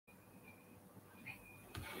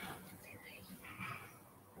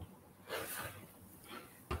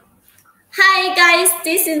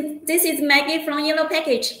this is Maggie from Yellow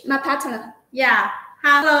Package, my partner. Yeah.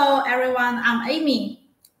 Hello everyone, I'm Amy.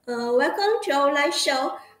 Welcome to our live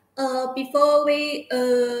show. Before we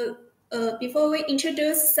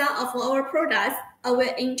introduce some of our products, I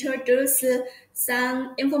will introduce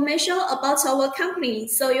some information about our company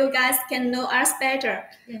so you guys can know us better.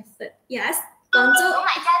 Yes. Welcome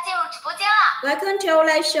to our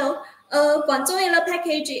live show. Guangzhou Yellow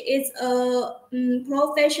Package is a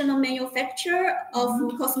professional manufacturer of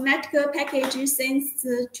cosmetic packages since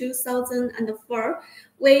 2004.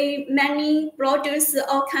 We mainly produce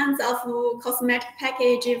all kinds of cosmetic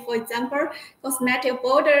packages, for example, cosmetic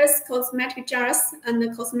borders, cosmetic jars,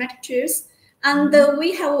 and cosmetic tubes. And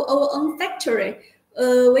we have our own factory.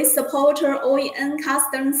 We support OEM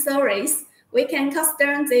custom service. We can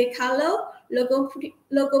custom the color,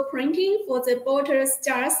 logo printing for the bottles,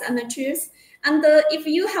 jars, and the tubes. And if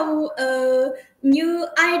you have new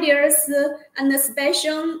ideas and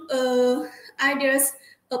special ideas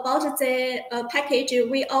about the package,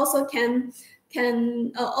 we also can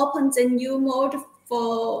open the new mode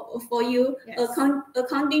for you, yes,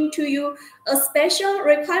 according to your special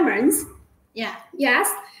requirements. Yeah.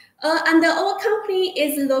 Yes. And our company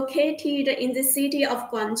is located in the city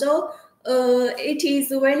of Guangzhou. It is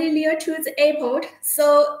very near to the airport,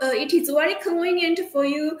 so it is very convenient for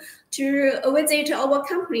you to visit our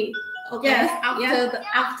company. Okay. Yes,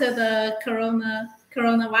 after the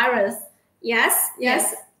coronavirus. Yes.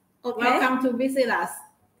 Okay. Welcome to visit us.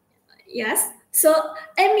 Yes. So,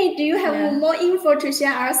 Amy, do you have more info to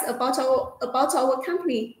share us about our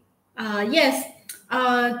company? Yes.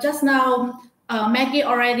 Just now, Maggie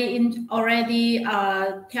already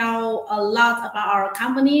tell a lot about our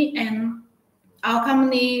company, and our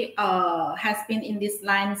company has been in this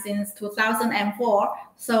line since 2004.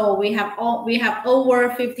 So we have over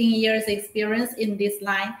 15 years experience in this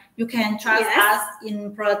line. You can trust us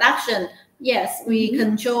in production. Yes, we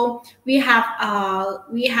control. We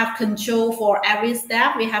have control for every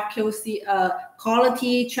step. We have QC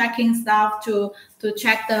quality tracking stuff to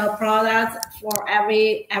check the products for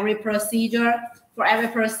every procedure. For every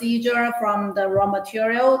procedure, from the raw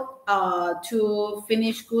material to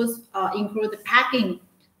finished goods, include the packing.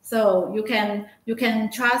 So you can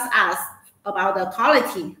trust us about the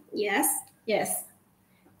quality. Yes.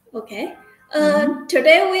 Okay.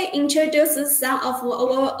 Today we introduce some of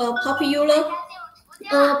our popular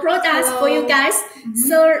products for you guys.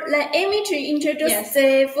 So let Amy to introduce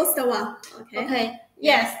the first one. Okay.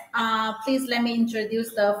 Yes. Please let me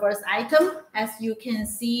introduce the first item. As you can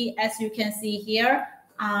see here,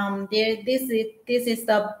 this is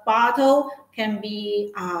the bottle. Can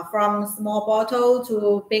be from small bottle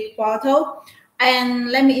to big bottle. And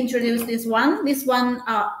let me introduce this one.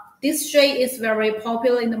 This shade is very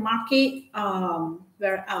popular in the market.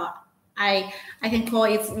 Where I can call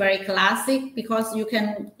it very classic, because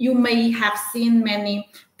you may have seen many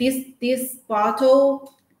this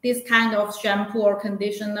bottle, this kind of shampoo or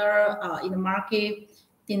conditioner in the market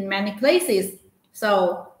in many places.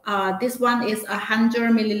 So this one is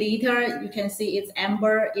 100 milliliter. You can see it's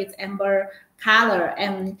amber color,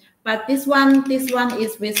 but this one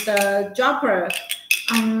is with the dropper.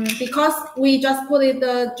 Because we just put it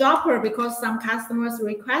the dropper because some customers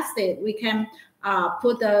requested. We can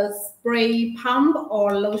put a spray pump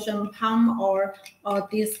or lotion pump or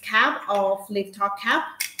this cap or flip top cap.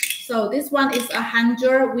 So this one is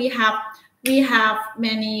 100. We have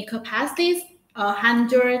many capacities: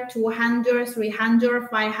 100, 200, 300,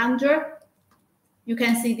 500. You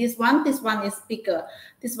can see this one. This one is bigger.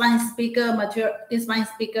 This one is bigger material. This one is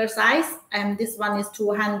bigger size, and this one is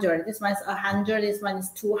 200. This one is 100. This one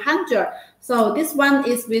is 200. So this one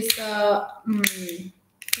is with the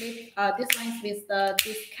this one is with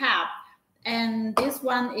this cap, and this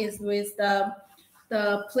one is with the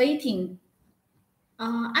plating.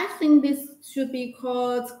 I think this should be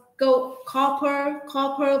called copper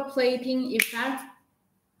plating effect.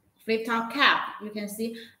 Flip top cap, you can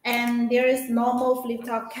see, and there is normal flip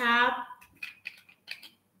top cap.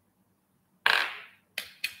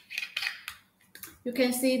 You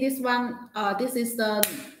can see this one. This is the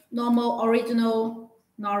normal original.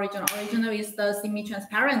 Original is the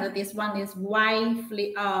semi-transparent. This one is white.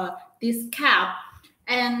 This cap,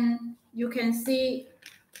 and you can see.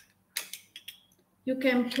 You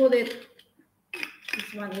can put it.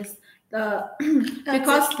 This one is the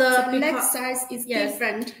the leg size is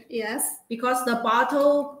different. Yes, because the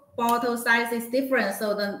bottle size is different,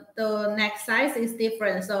 so the neck size is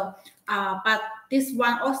different. So but this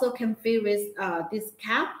one also can fit with this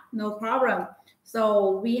cap, no problem.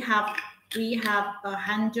 So we have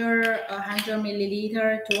 100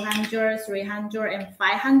 milliliter, 200, 300, and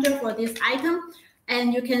 500 for this item.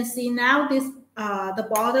 And you can see now this the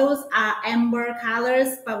bottles are amber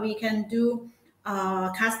colors, but we can do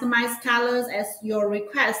customized colors as your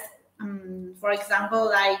request. For example,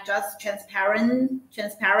 like just transparent,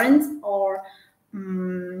 or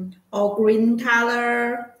green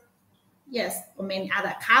color. Yes, or many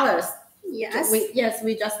other colors. Yes.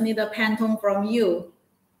 We just need a Pantone from you.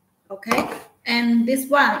 Okay, and this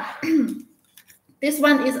one, this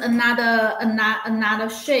one is another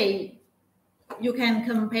shade. You can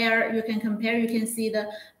compare. You can see the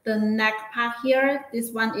neck part here.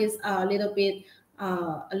 This one is a little bit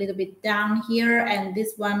down here, and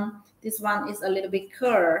this one is a little bit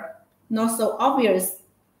curved, not so obvious.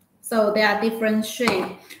 So they are different shape.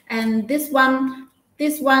 And this one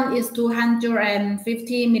is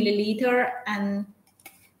 250 milliliter, and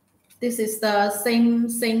this is the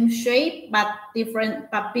same shape but different,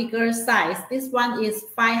 but bigger size. This one is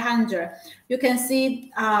 500. You can see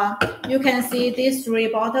these three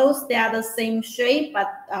bottles. They are the same shape but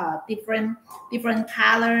different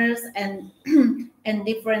colors and and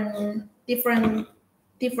different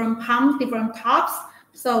pump, different tops.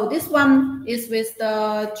 So this one is with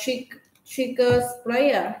the trigger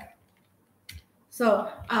sprayer. So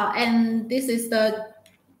and this is the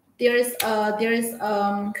there is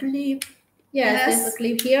clip. Yes, there's a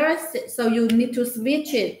clip here. So you need to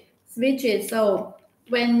switch it. So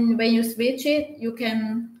when you switch it, you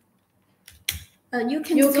can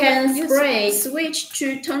spray. Switch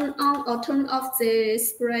to turn on or turn off the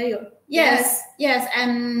sprayer. Yes,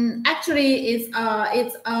 and actually it's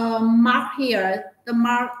a mark here. The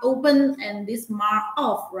mark open and this mark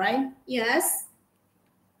off, right? Yes.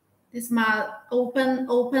 This mark open.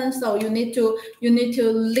 So you need to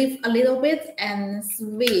lift a little bit and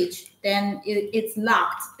switch. Then it's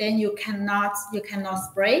locked. Then you cannot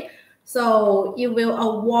spray. So it will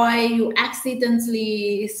avoid you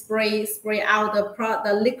accidentally spray out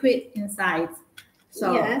the liquid inside.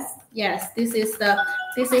 So yes, this is the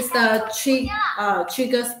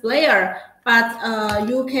trigger sprayer. But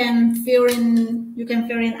you can fill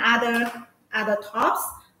in other tops.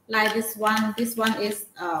 Like this one is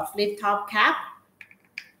flip top cap.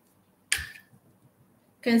 You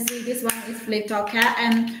can see this one is flip top cap,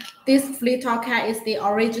 and this flip top cap is the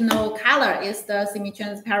original color. It's the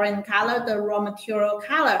semi-transparent color, the raw material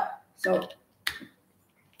color. So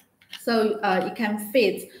it can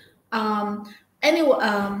fit. Anyway,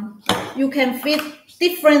 you can fit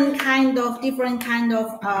different kind of the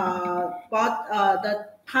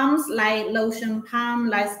pumps, like lotion pump,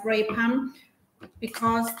 like spray pump.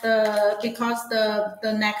 Because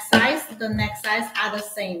the neck size are the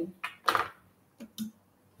same.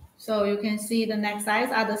 So you can see the neck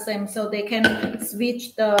size are the same. So they can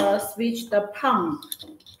switch the pump.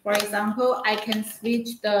 For example, I can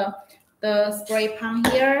switch the spray pump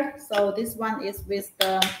here. So this one is with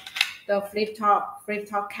the flip top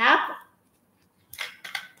cap,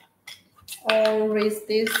 or with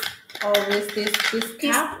this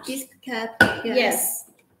cap. This cap. Yes.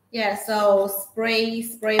 Yeah, so spray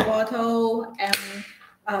bottle and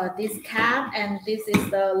this cap, and this is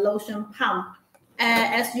the lotion pump.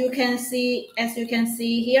 As you can see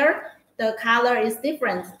here, the color is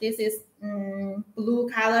different. This is blue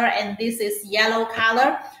color, and this is yellow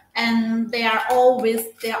color, and they are always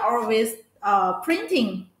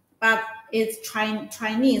printing, but it's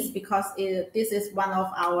Chinese because this is one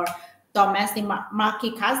of our domestic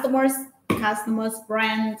market customers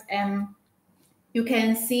brands. And you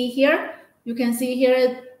can see here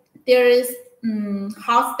there is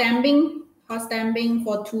hot stamping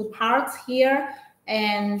for two parts here,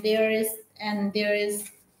 and there is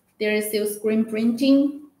still screen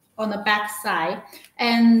printing on the back side.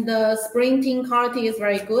 And the printing quality is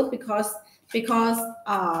very good because the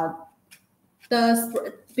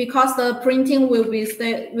printing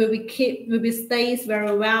stays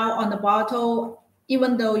very well on the bottle,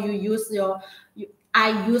 even though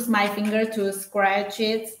I use my finger to scratch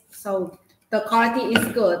it, so the quality is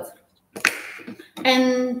good.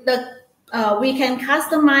 And we can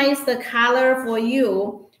customize the color for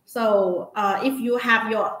you. So if you have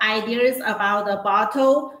your ideas about the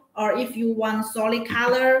bottle, or if you want solid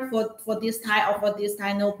color for this type or for this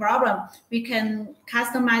type, no problem. We can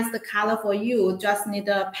customize the color for you. Just need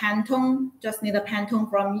a Pantone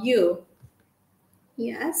from you.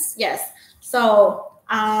 Yes. So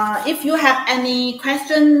if you have any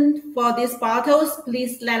question for these bottles,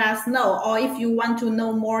 please let us know. Or if you want to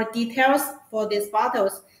know more details for these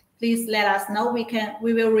bottles, please let us know.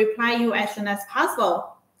 We will reply you as soon as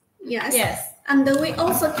possible. Yes. And we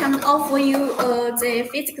also can offer you the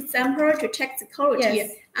physical sample to check the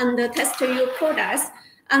quality and test your products.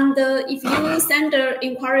 And if you send an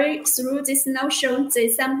inquiry through this notion, the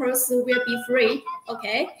samples will be free.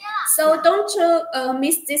 Okay, so don't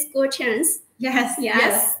miss this good chance. Yes.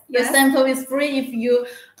 The sample is free if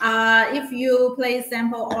you place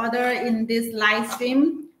sample order in this live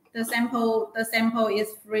stream. The sample is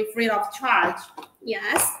free of charge.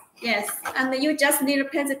 Yes. And you just need to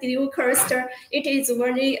pay the delivery cost. It is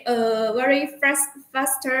very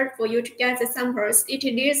faster for you to get the samples. It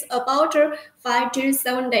needs about 5 to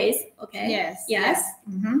 7 days. Okay. Yes.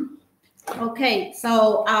 Okay.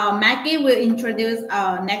 So Maggie will introduce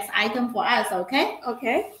our next item for us. Okay.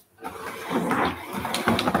 Okay.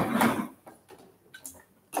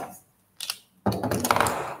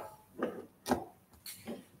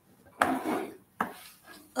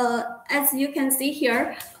 As you can see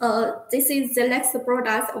here, this is the next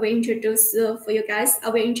product we introduce for you guys. I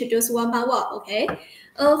will introduce one by one. Okay.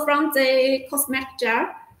 From the cosmetic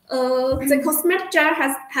jar. The cosmetic jar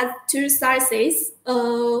has two sizes,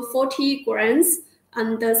 40 grams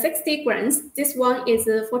and 60 grams. This one is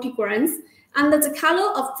 40 grams, and the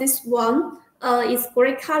color of this one is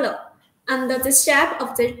gray color, and the shape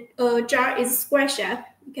of the jar is square shape.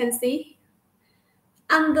 You can see.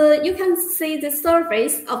 And you can see the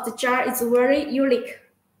surface of the jar is very unique.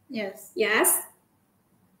 Yes.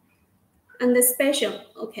 And special.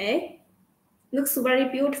 Okay. Looks very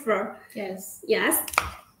beautiful. Yes.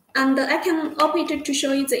 And I can open it to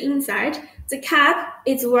show you the inside. The cap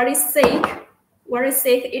is very thick.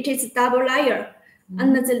 It is double layer.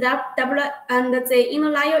 And the inner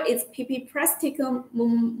layer is PP plastic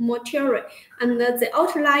material. And the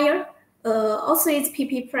outer layer also is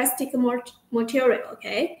PP plastic material.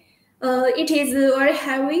 Okay, it is very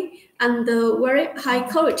heavy and very high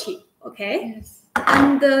quality. Okay,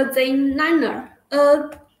 and the liner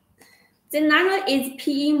is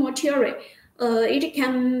PE material. It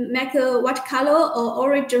can make a white color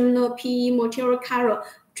or original PE material color,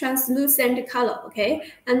 translucent color. Okay,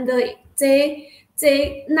 and the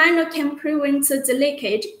liner can prevent the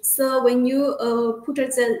leakage. So when you put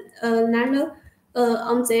the liner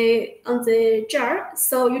on the jar,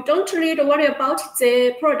 so you don't need to worry about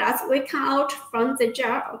the products will come out from the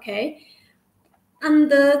jar. Okay,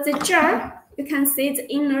 and the jar, you can see the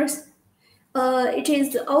inner. It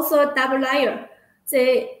is also a double layer.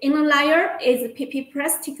 The inner layer is PP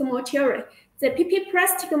plastic material. The PP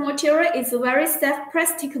plastic material is very safe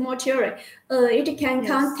plastic material. It can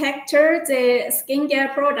contact the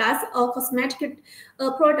skincare products or cosmetic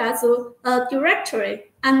products directly,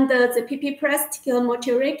 and the PP plastic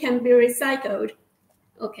material can be recycled.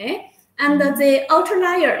 Okay, and the outer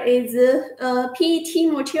layer is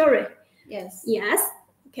PET material. Yes.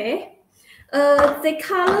 Okay, the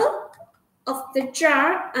color of the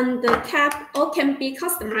jar and the cap all can be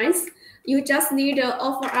customized. You just need to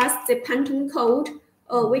offer us the Pantone code.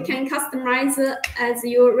 We can customize as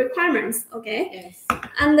your requirements. Okay.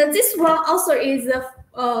 And this one also is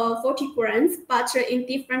 40 grams, but in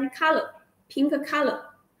different color, pink color.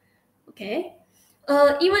 Okay.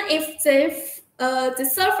 Even if the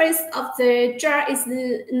surface of the jar is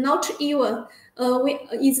not even,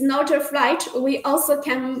 is not flat, we also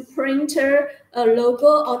can print a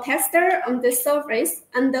logo or texture on the surface,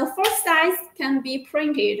 and the first size can be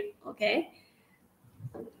printed. Okay.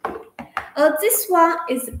 This one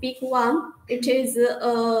is a big one. It is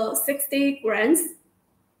 60 grams.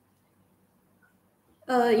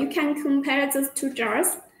 You can compare those two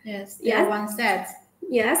jars. They are one set.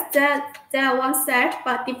 They are one set,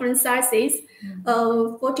 but different sizes.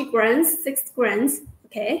 40 grams, 60 grams.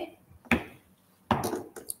 Okay.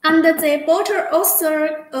 And the bottle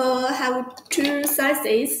also have two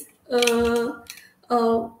sizes,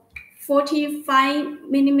 45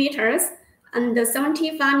 millimeters and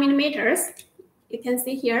 75 millimeters. You can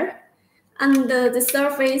see here. And the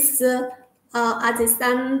surface are the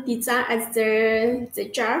same design as the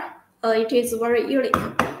jar. It is very unique.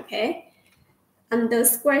 Okay. And the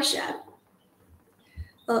square shape.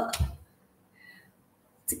 The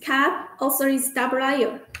cap also is double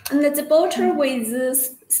layer. And the bottle with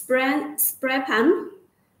spray pump.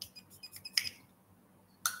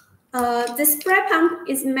 The spray pump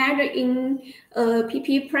is made in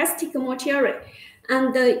PP plastic material,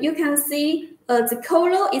 and you can see the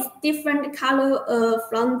color is different color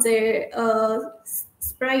from the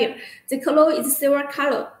sprayer. The color is silver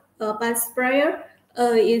color, but sprayer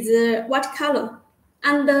is white color.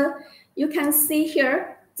 And you can see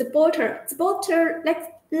here the bottle. The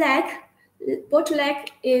bottle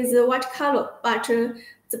leg is white color, but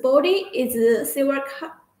the body is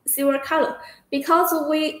silver color, because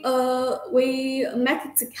we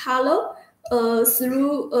make the color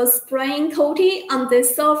through a spraying coating on the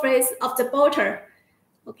surface of the bottle.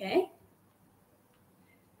 Okay.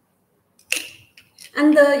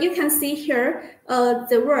 And you can see here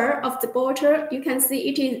the wall of the bottle. You can see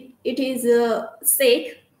it is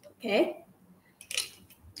thick. Okay.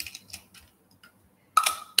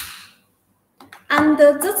 And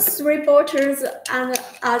the 3 bottles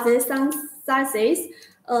are the same sizes,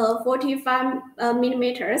 45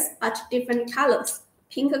 millimeters, but different colors: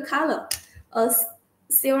 pink color,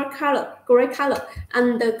 silver color, gray color,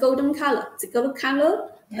 and the golden color. The golden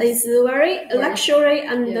color is very luxury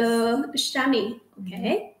and shiny.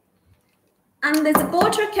 Okay. And the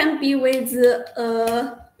bottle can be with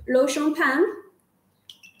lotion pump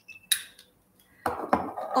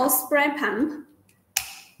or spray pump.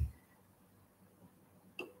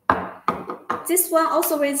 This one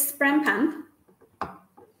also with spray pump.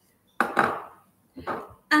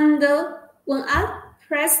 And when I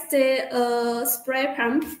press the spray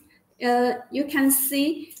pump, you can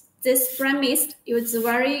see the spray mist is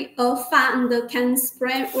very far and can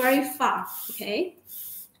spray very far. Okay.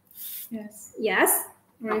 Yes. Yes.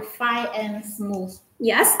 Very fine and smooth.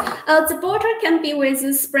 Yes. The bottle can be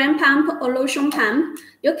with spray pump or lotion pump.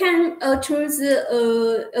 You can choose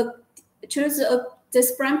the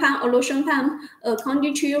spray pump or lotion pump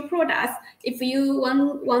according to your product. If you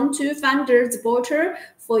want to find the bottle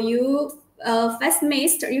for you face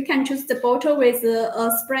mist, you can choose the bottle with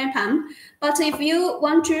a spray pump. But if you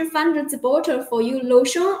want to find the bottle for you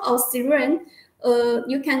lotion or serum,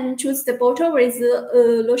 you can choose the bottle with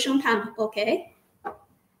a lotion pump. Okay.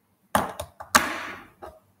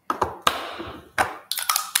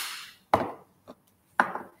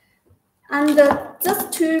 And those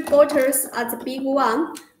 2 bottles are the big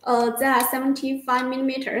one. They are 75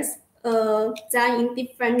 millimeters. They are in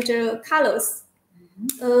different colors.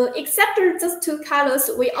 Except those 2 colors,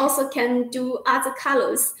 we also can do other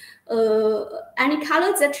colors. Any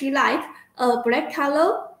color that you like, black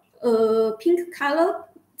color, pink color.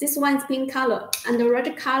 This one is pink color, and the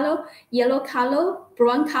red color, yellow color,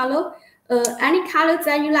 brown color. Any color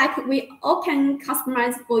that you like, we all can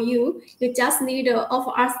customize for you. You just need to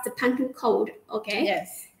offer us the Pantone code. Okay.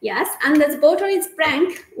 Yes. Yes, and the bottle is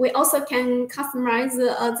blank. We also can customize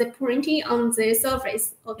the printing on the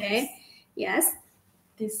surface. Okay. Yes.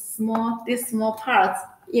 These small parts.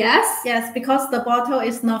 Yes. Yes, because the bottle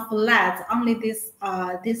is not flat. Only this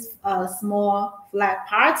small flat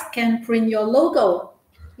parts can print your logo.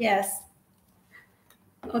 Yes.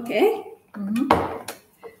 Okay.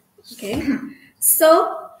 Okay.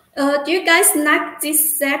 So, do you guys like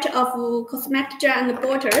this set of cosmetic gel and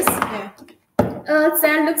bottles? Yeah.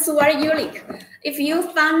 That looks very unique. If you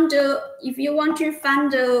want to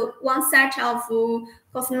find one set of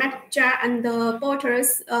cosmetic gel and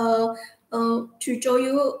bottles to draw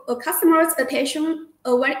your customers' attention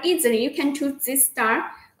very easily, you can choose this style.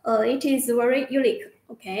 It is very unique.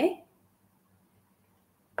 Okay.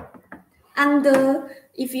 And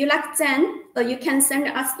if you like them, you can send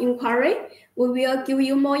us inquiry. We will give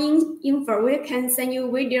you more info. We can send you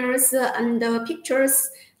videos and pictures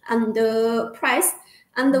and price.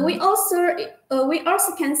 And we also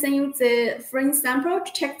can send you the free sample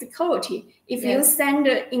to check the quality. If you send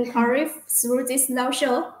inquiry through this live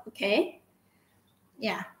show, okay?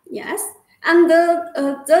 Yeah. Yes. And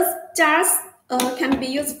those jars can be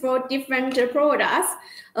used for different products,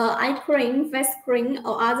 eye cream, face cream,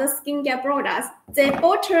 or other skincare products. The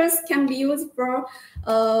bottles can be used for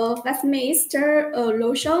face mist,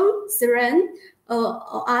 lotion, serum,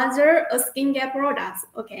 or other skincare products.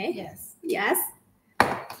 Okay. Yes. Yes.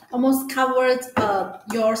 Almost covered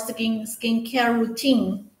your skincare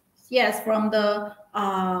routine. Yes, from the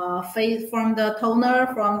face, from the toner,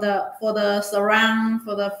 for the serum,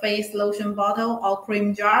 for the face lotion bottle or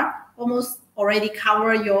cream jar, almost already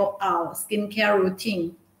cover your skincare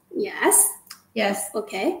routine. Yes. Yes.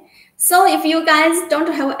 Okay. So if you guys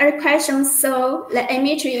don't have any questions, so let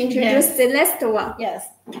me to introduce the last one. Yes.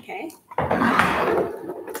 Okay.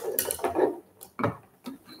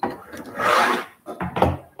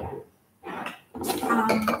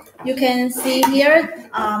 You can see here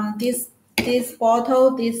this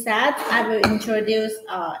bottle, this set I will introduce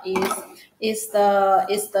is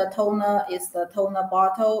the toner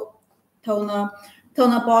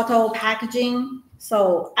bottle packaging.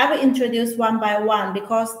 So I will introduce one by one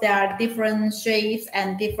because there are different shapes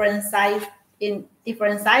and different sizes,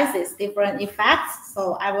 different effects.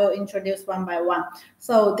 So I will introduce one by one.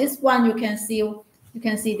 So this one you can see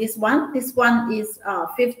this one. This one is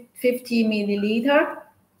 50 milliliter.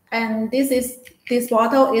 And this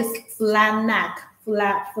bottle is flat neck.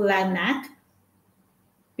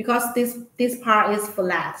 because this part is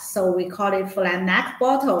flat, so we call it flat neck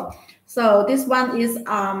bottle. So this one is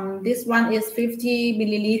 50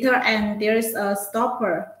 milliliter, and there's a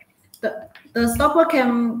stopper. The stopper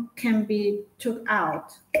can be took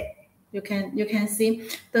out. You can see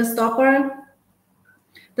the stopper.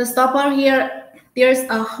 The stopper here, there's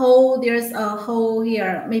a hole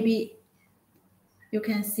here. Maybe you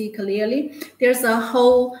can see clearly. There's a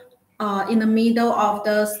hole in the middle of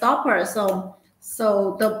the stopper. So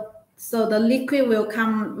the liquid will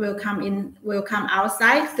come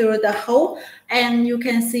outside through the hole, and you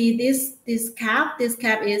can see this cap. This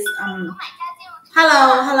cap is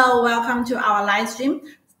hello, welcome to our live stream.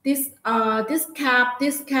 This cap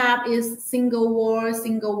is single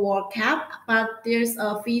wall cap, but there's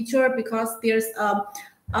a feature because there's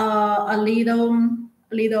a little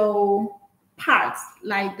parts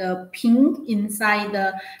like the pin inside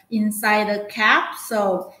the cap.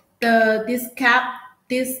 So this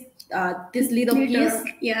little piece,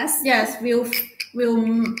 yes, will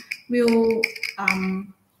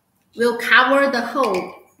cover the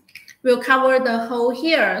hole. Will cover the hole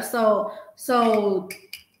here. So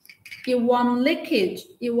it won't leakage.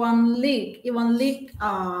 It won't leak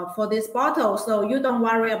for this bottle. So you don't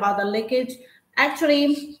worry about the leakage.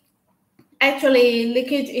 Actually,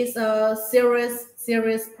 leakage is a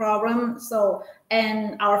serious problem. So,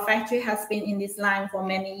 and our factory has been in this line for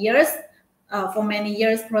many years.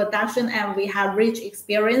 Production, and we have rich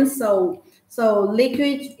experience. So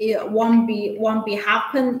leakage, it won't be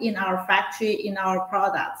happen in our factory, in our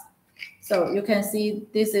products. So you can see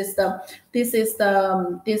this is the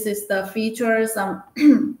features.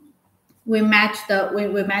 We match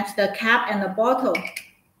the cap and the bottle.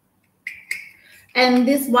 And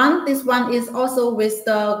this one is also with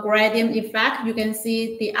the gradient effect. You can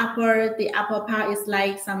see the upper part is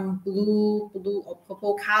like some blue or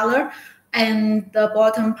purple color, and the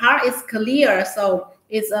bottom part is clear. So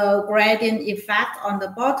it's a gradient effect on the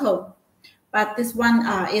bottle. But this one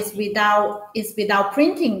is without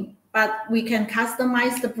printing. But we can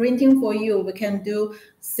customize the printing for you. We can do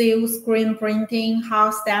seal screen printing,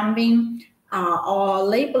 hard stamping, or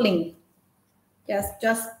labeling. Yes,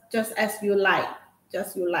 just as you like.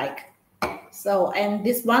 So, and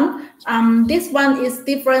this one is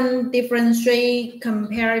different shade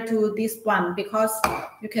compared to this one, because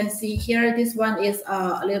you can see here this one is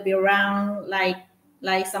a little bit round, like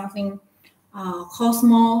something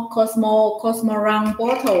Cosmo round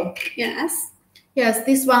bottle. Yes,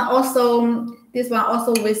 this one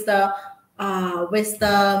also with the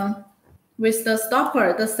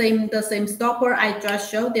stopper, the same stopper I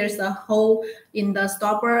just showed. There's a hole in the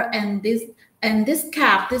stopper, and this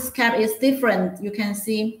cap is different. You can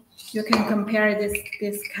see, you can compare this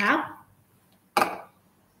cap. You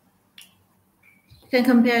can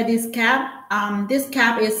compare this cap. This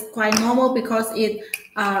cap is quite normal because it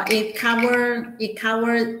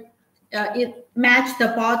matched the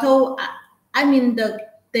bottle. I mean the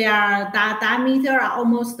diameter are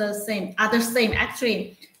almost the same. Are the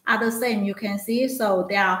same. You can see, so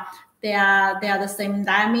they are the same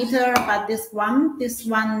diameter. But this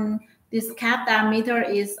cap diameter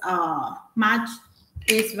is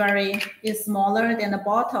smaller than the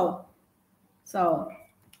bottle. So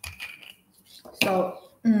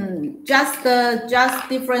just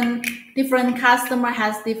different customer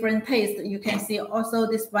has different taste. You can see also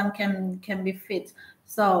this one can be fit.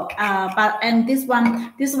 So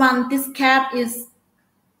this cap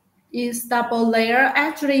is double layer.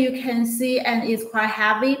 Actually, you can see, and it's quite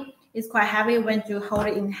heavy. It's quite heavy when you hold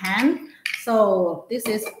it in hand. So this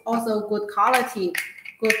is also good quality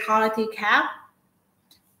cap.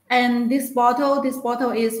 And this bottle is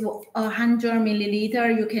 100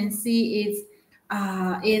 milliliter. You can see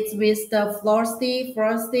it's with the frosty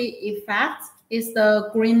effect. It's the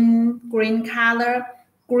green color,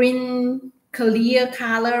 green clear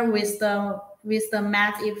color with the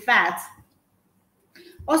matte effect.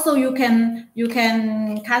 Also, you can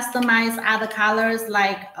customize other colors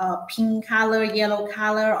like pink color, yellow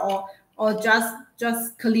color, or just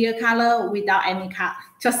clear color without any color,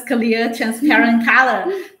 just clear transparent color,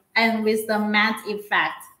 and with the matte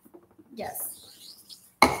effect. Yes.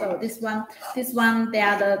 So this one, they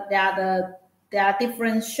are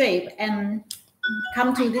different shape. And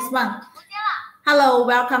come to this one. Hello,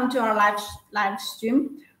 welcome to our live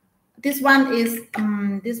stream. This one is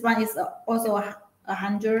also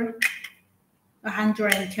 100,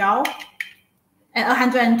 112, and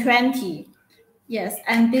 120. Yes,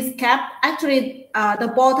 and this cap, actually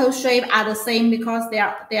the bottle shape are the same because they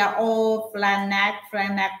are all flat neck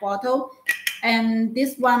bottle. And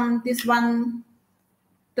this one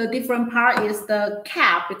the different part is the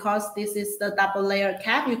cap, because this is the double layer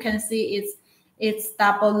cap. You can see it's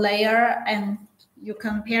double layer, and you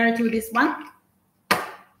compare to this one.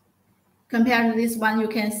 Compared to this one, you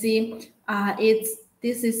can see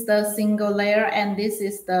this is the single layer and this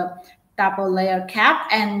is the double layer cap,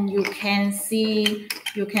 and you can see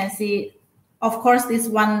of course this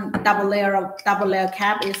one double layer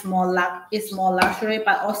cap is more luxury,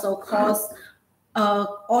 but also costs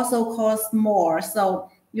more. So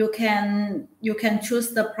you can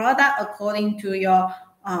choose the product according to your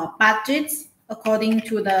budget, according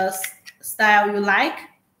to the style you like.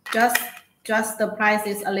 Just the price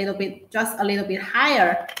is a little bit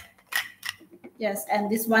higher. Yes, and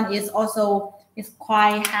this one is also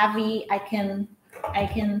quite heavy. I can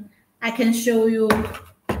show you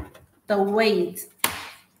the weight.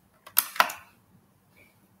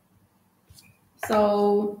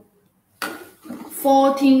 So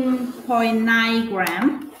 14.9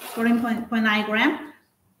 gram, 14.9 gram.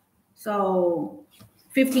 So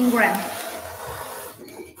 15 grams.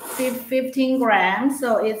 15 grams,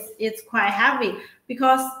 so it's quite heavy,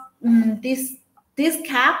 because this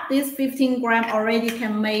 15 gram already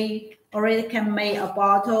can make a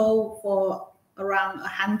bottle for around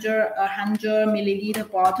 100 milliliter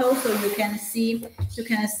bottle. So you can see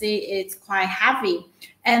it's quite heavy,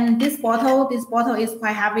 and this bottle is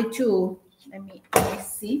quite heavy too. Let me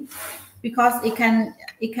see, because it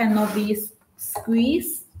cannot be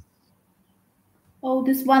squeezed. Oh,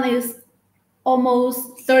 this one is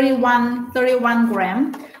almost 31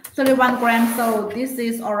 gram. So this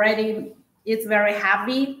is already, it's very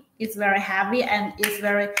heavy, and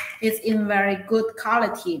it's in very good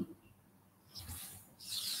quality.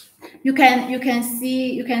 You can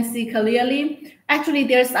see clearly. Actually,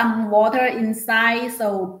 there's some water inside,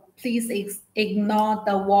 so please ignore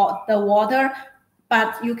the water,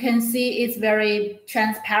 but you can see it's very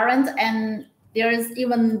transparent, and there's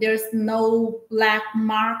no black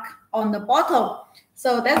mark on the bottle.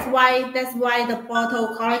 So that's why the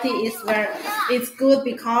bottle quality is good,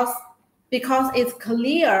 because it's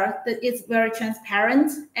clear, that it's very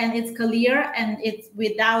transparent, and it's clear, and it's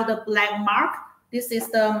without the black mark. This is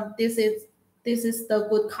the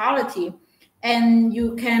good quality, and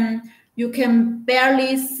you can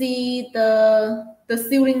barely see the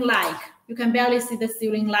ceiling light. You can barely see the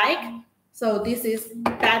ceiling light. So this is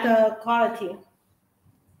better quality.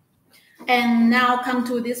 And now come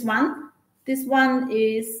to this one. This one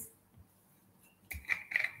is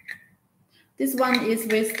with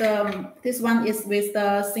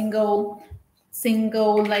the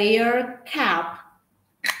single layer cap.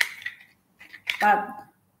 But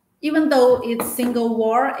even though it's single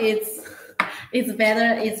wall, it's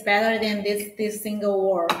better than this single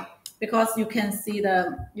wall, because you can see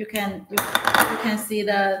the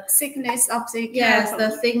thickness of the cap. Yes,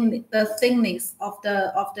 the thickness of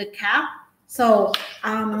the cap. So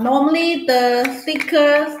normally the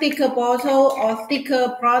thicker bottle or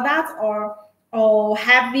thicker product or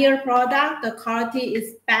heavier product, the quality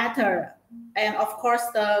is better, and of course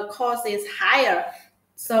the cost is higher.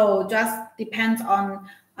 So just depends on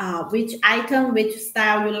which item, which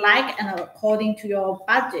style you like, and according to your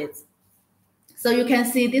budget. So you can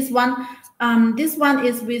see this one. This one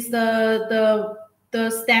is with the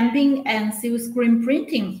stamping and silk screen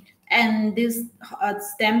printing, and this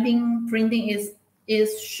stamping printing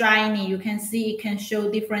is shiny. You can see it can show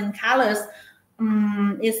different colors.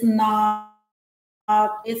 It's not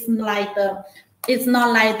like the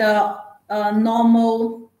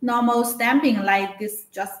normal stamping, like this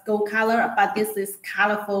just gold color, but this is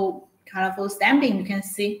colorful stamping. You can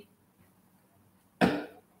see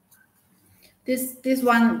this is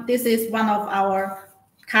one of our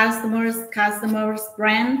customers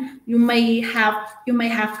brand. You may have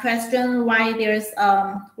question why there's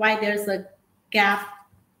a gap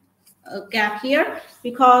here,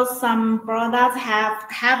 because some products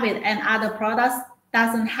have it and other products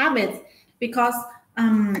doesn't have it, because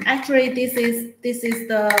actually this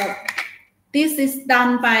is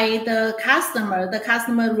done by the customer. The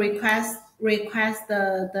customer requests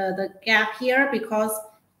the gap here, because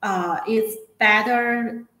it's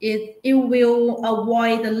better. It will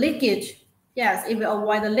avoid the leakage. Yes, it will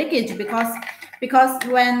avoid the leakage, because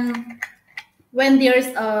when there's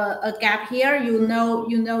a gap here, you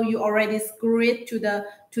already screw it to the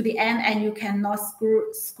end, and you cannot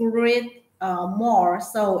screw it more.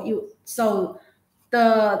 So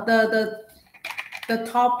the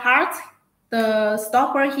top part, the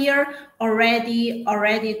stopper here already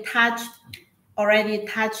touched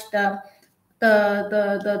the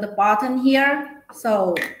button here,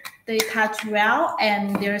 so they touch well,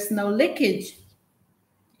 and there's no leakage.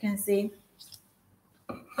 You can see.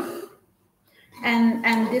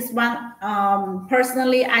 And this one,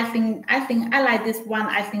 personally, I think I like this one.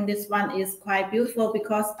 I think this one is quite beautiful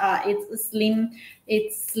because it's a slim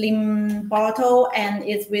bottle, and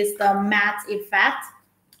it's with the matte effect,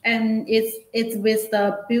 and it's with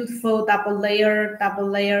the beautiful double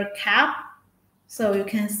layer cap. So you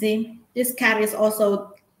can see this cap is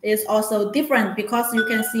also different because you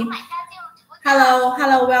can see.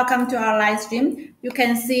 Hello, welcome to our live stream. You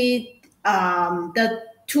can see the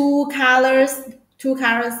two colors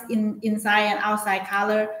inside and outside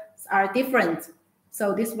colors are different.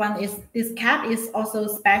 So this cap is also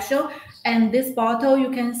special, and this bottle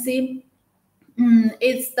you can see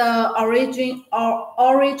it's the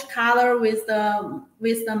orange color with the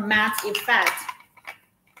matte effect,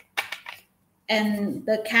 and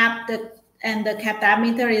the cap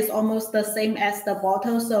diameter is almost the same as the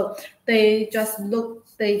bottle, so they just look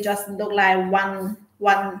like one.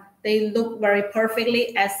 They look very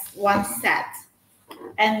perfectly as one set.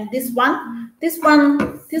 And this one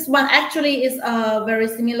actually is very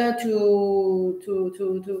similar to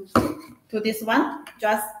this one,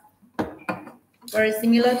 just very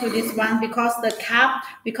similar to this one because the caps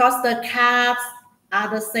are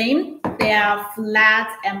the same. They are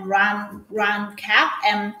flat and round cap,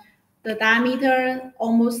 and the diameter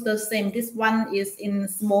almost the same. This one is in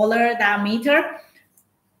smaller diameter,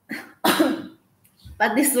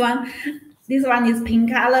 but this one is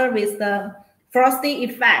pink color with the frosty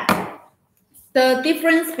effect. The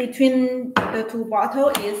difference between the two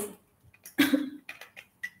bottles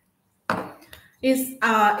is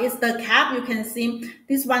the cap. You can see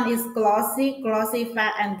this one is glossy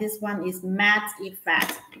effect, and this one is matte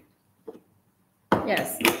effect.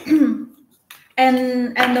 Yes.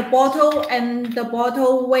 And the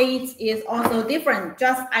bottle weight is also different.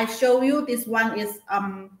 Just I show you, this one is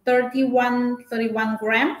 31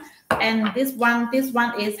 gram, and this one is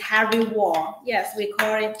heavy wall. Yes, we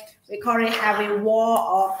call it heavy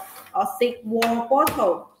wall or thick wall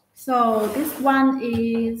bottle. So this one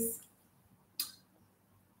is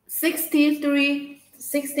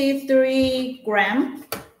 63 gram.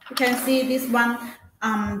 You can see this one.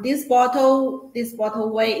 This bottle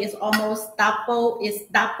weight is almost double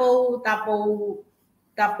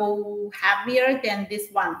heavier than this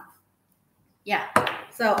one. Yeah.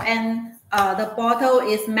 So and the bottle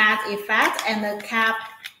is matte effect, and the cap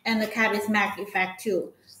is matte effect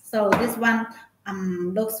too. So this one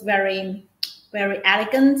looks very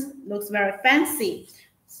elegant, looks very fancy.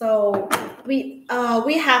 So we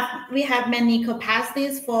have many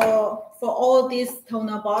capacities for all these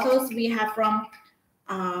toner bottles. We have from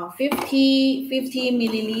 50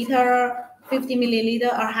 milliliter,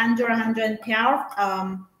 100, 112,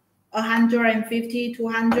 150,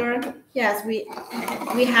 200. Yes, we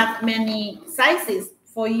have many sizes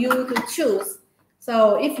for you to choose.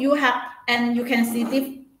 So if you have, and you can see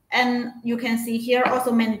here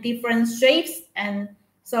also many different shapes, and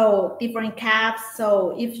so different caps.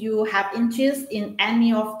 So if you have interest in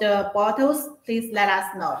any of the bottles, please let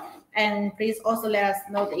us know. And please also let us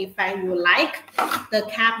know the effect you like, the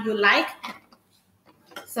cap you like.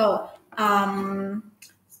 So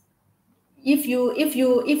if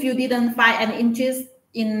you didn't find an interest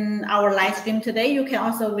in our live stream today, you can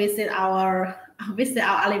also visit our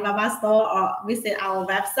Alibaba store or visit our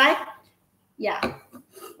website. Yeah.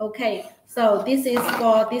 Okay. So this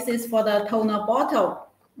is for the toner bottle.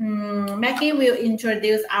 Maggie will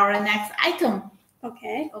introduce our next item.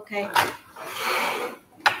 Okay. Okay.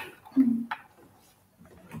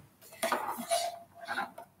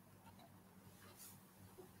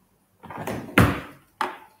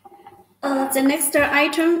 The next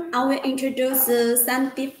item, I will introduce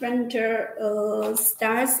some different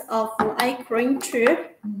styles of eye cream tube.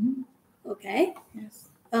 Okay. Yes.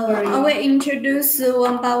 I will introduce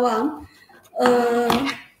one by one.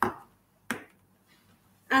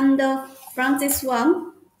 And from this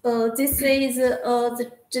one, this is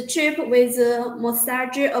the tube with a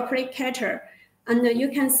massage applicator, and you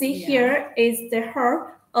can see here is the hole.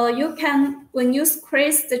 You can, when you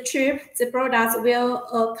squeeze the tube, the product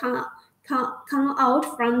will come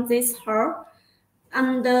out from this hole,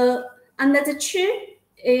 and the tube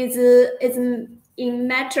is in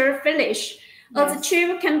metal finish. The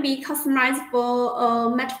tube can be customized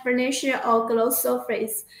for matte finish or gloss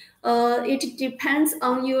surface. It depends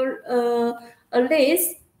on your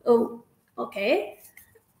list. Okay,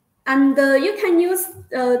 and you can use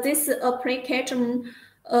this applicator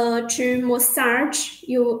to massage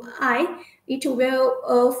your eye. It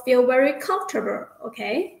will feel very comfortable.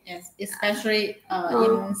 Okay. Yes, especially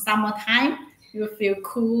in summertime, you feel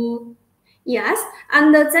cool. Yes,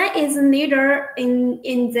 and there is a needle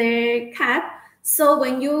in the cap. So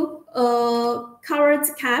when you cover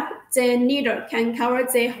the cap, the needle can cover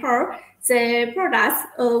the hole. The products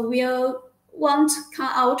will won't come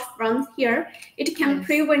out from here. It can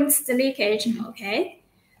prevent the leakage. Okay,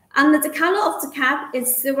 and the color of the cap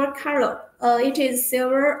is silver color. It is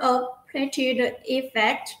silver plated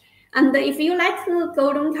effect. And if you like the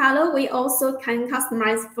golden color, we also can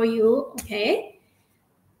customize for you. Okay.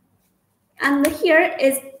 And here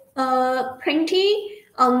is printing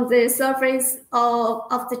on the surface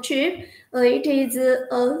of the tube. It is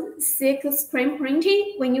a thick screen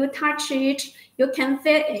printing. When you touch it, you can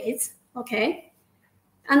feel it. Okay.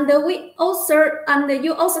 And you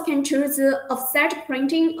also can choose offset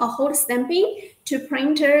printing or hot stamping to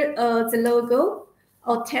print the logo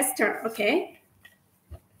or tester. Okay.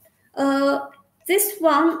 This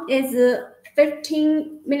one is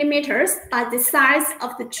 15 millimeters, but the size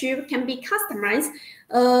of the tube can be customized.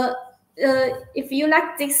 If you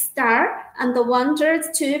like this star and want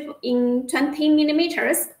the tube in 20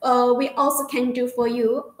 millimeters, we also can do for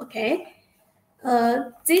you. Okay.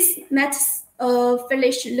 This matte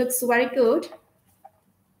finish looks very good.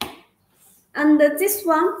 And this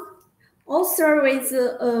one also with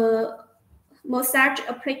massage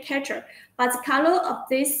applicator, but the color of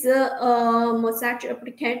this massage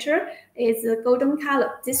applicator is golden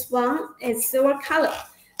color. This one is silver color.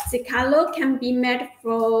 The color can be made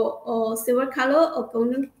for silver color or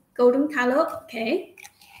golden color. Okay.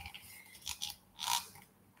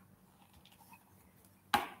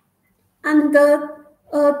 And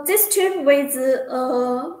this tube with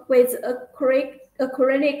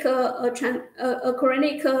acrylic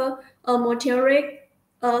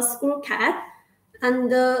material screw cap,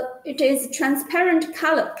 and it is transparent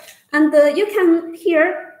color, and you can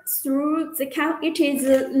hear through the cap. It is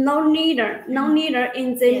no needle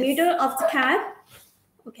in the middle of the cap.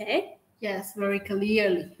 Okay. Yes, very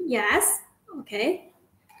clearly. Yes. Okay.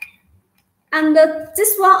 And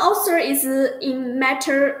this one also is in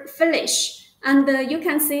metal finish, and you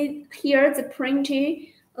can see here the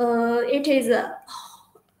printing. It is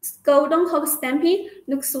golden hot stamping.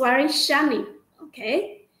 Looks very shiny.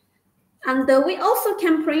 Okay. And we also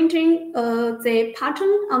can printing the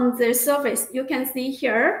pattern on the surface. You can see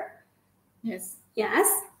here. Yes. Yes.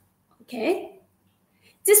 Okay.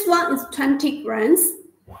 This one is 20 grams.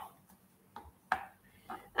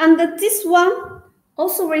 And this one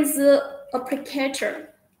also with applicator.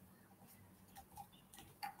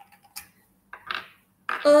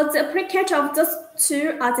 The applicator of those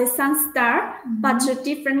two are the sun star, but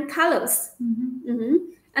different colors.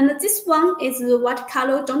 And this one is what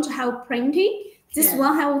color don't have printing. This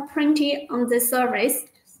one have printing on the surface.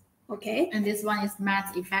 Okay. And this one is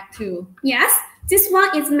matte effect too. Yes. This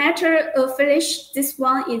one is metal finish. This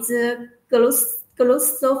one is gloss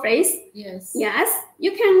surface. Yes. Yes.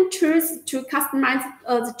 You can choose to customize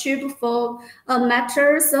the tube for a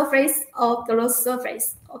metal surface or gloss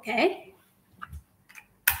surface. Okay.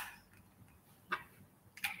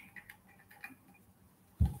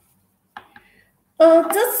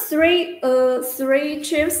 The three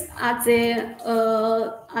tubes are the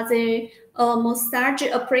massage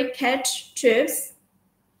applicator tubes,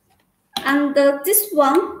 and this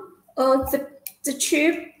one the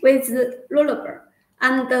tube with the roller,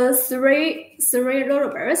 and the three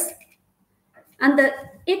rollers, and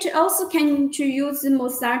it also can to use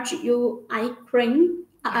massage your eye cream,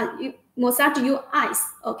 massage your eyes.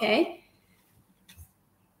 Okay,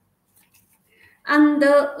 and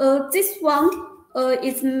this one.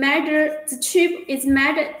 Is made. The tube is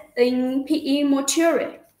made in PE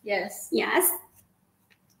material. Yes. Yes.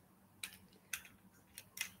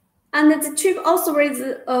 And the tube also with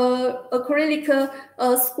acrylic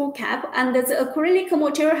screw cap, and the acrylic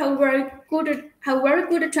material have very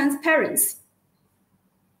good transparency.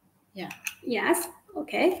 Yeah. Yes.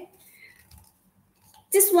 Okay.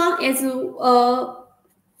 This one is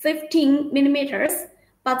 15 millimeters.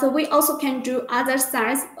 But we also can do other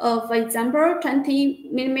size, for example, 20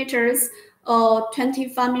 millimeters or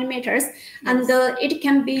 25 millimeters, and it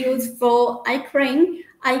can be used for eye cream,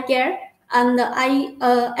 eye gel, and eye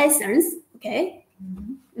essence. Okay.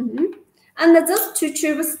 And those two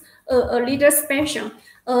tubes a little special.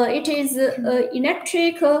 It is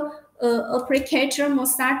electric applicator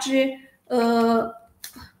massage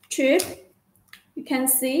tube. You can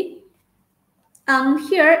see.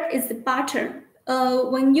 Here is the button.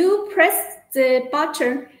 When you press the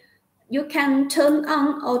button, you can turn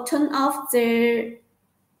on or turn off the.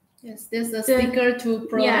 Yes, there's a sticker to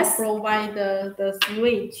provide the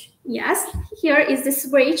switch. Yes, here is the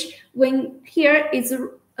switch. When here is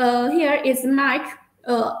mic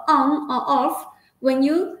on or off. When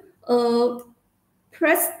you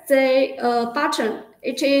press the button,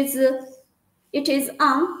 it is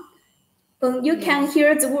on. You can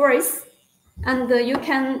hear the voice, and you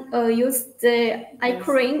can use the eye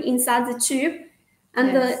cream inside the tube,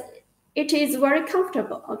 and it is very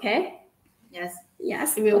comfortable. Okay. Yes.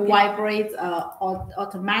 Yes. It will vibrate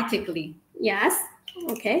automatically. Yes.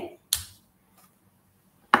 Okay.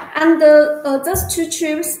 And those two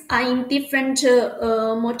tubes are in different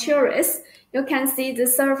materials. You can see the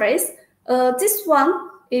surface. This one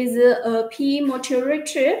is a PE material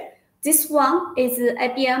tube. This one is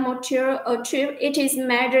ABM material tube. It is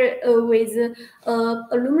made with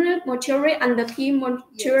aluminum material and the PE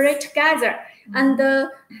material together. And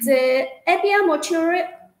the ABM material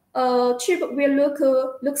tube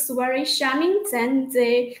will looks very shining than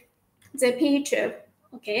the PE tube.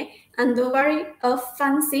 Okay, and very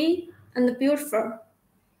fancy and beautiful.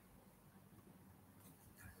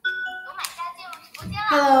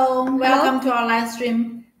 Hello, welcome to our live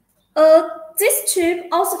stream. This tube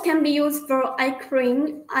also can be used for eye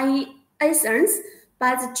cream, eye essence,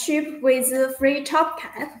 by the tube with a free top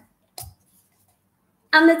cap.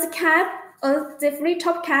 And the cap, the free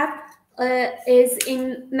top cap is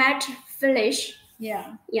in matte finish.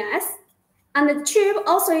 Yeah. Yes. And the tube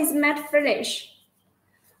also is matte finish.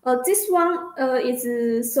 This one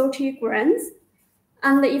is 30 grams.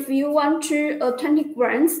 And if you want to 20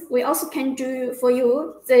 grams, we also can do for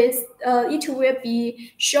you. This it will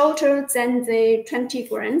be shorter than the 20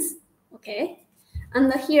 grams. Okay.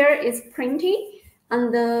 And here is printing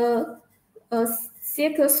and the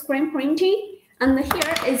circle screen printing. And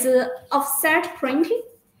here is offset printing.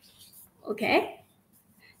 Okay.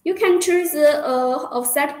 You can choose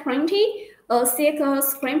offset printing, circle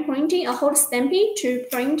screen printing, a hot stamping to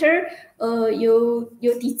printer your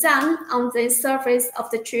design on the surface of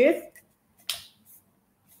the tube.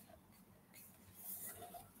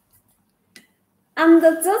 And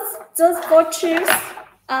those four tubes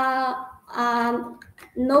are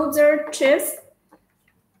nozzle tubes,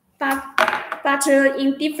 but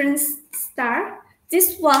in different style.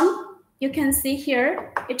 This one you can see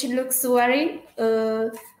here, it looks very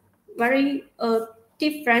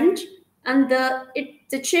different, and the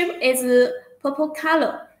tube is purple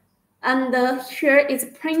color, and here is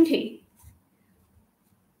printing.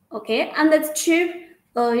 Okay, and the tube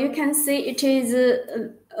you can see it is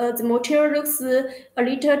the material looks a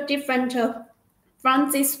little different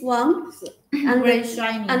from this one and very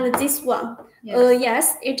shiny. And this one. Yes,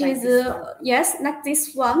 yes, it like is yes, like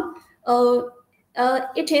this one.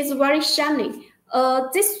 It is very shiny.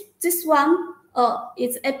 This one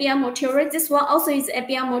is ABM material. This one also is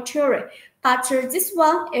ABM material, but this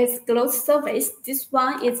one is gloss surface. This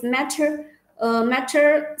one is metal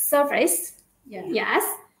surface. Yeah. Yes.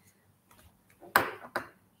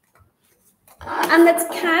 And the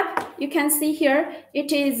cap you can see here.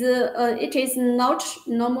 It is not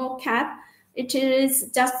normal cap. It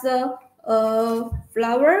is just a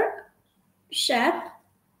flower shape.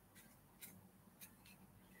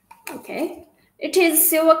 Okay, it is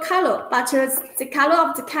silver color, but the color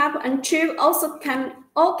of the cap and tube also can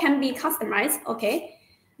be customized. Okay,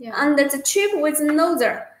 yeah. And the tube with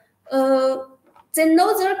nozzle, the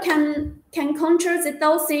nozzle can control the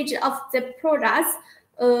dosage of the products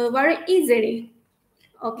very easily.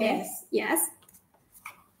 Okay. Yes. Yes.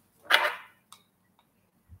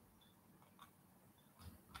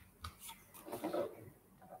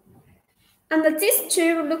 And this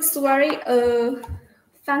tube looks very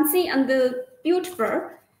fancy and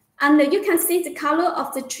beautiful, and you can see the color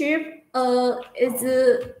of the tube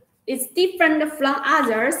is different from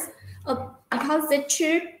others because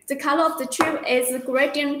the color of the tube is a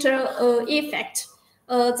gradient effect.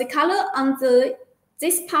 The color on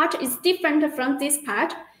this part is different from this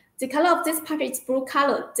part. The color of this part is blue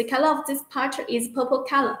color. The color of this part is purple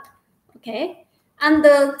color. Okay, and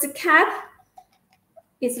the cap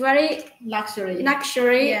is very luxury.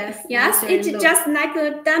 Yes. Yes. It's just like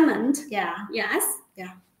a diamond. Yeah. Yes.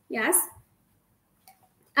 Yeah. Yes.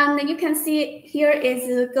 And you can see here is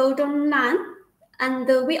a golden line, and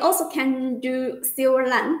we also can do silver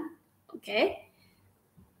line. Okay.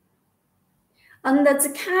 And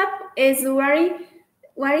the cap is very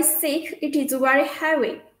thick. It is very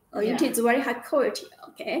heavy. Yeah. It is very high quality.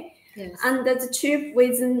 Okay. Yes. And the tube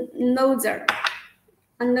with nozzle,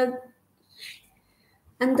 and the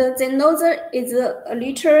nozzle is a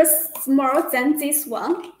little smaller than this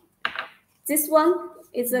one. This one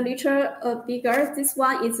is a little bigger. This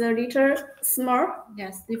one is a little small.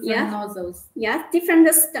 Yes, different nozzles. Yeah, different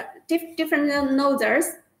nozzles.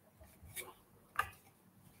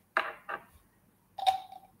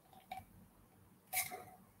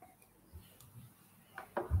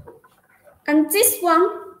 And this one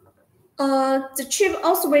The tube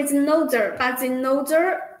also with nozzle, but the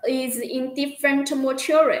nozzle is in different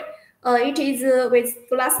material. It is with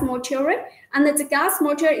glass material, and the glass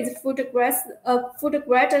material is food grade.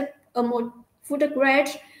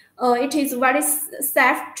 It is very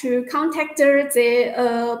safe to contact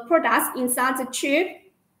the products inside the tube.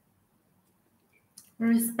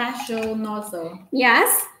 Very special nozzle.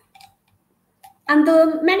 Yes. And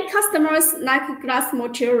many customers like glass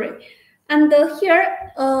material. And here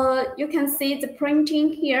you can see the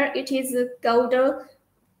printing here. It is gold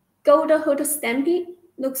hot stamping.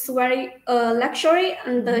 Looks very luxury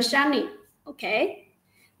and shiny. Okay.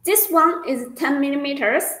 This one is 10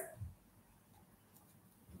 millimeters.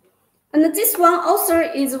 And this one also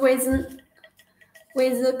is with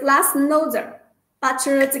a glass nozzle. But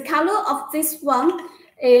the color of this one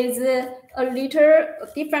is a little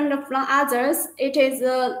different from others. It is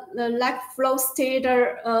like frosted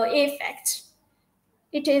effect.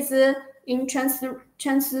 It is in transparent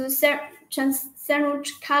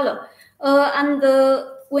color. And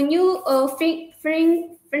when you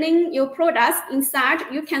filling your products inside,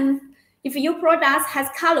 you can, if your product has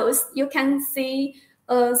colors, you can see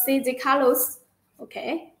the colors.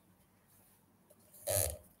 Okay.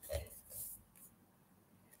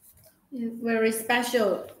 It's very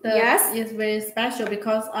special. Yes, it's very special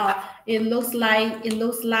because it looks like you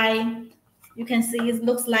can see it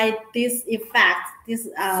looks like this effect. This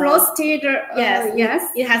frosted. Yes,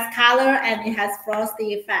 yes. It has color and it has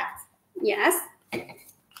frosty effect. Yes.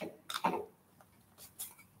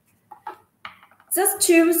 These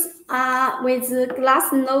tubes are with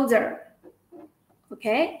glass nozzle.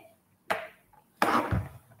 Okay.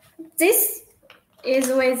 This is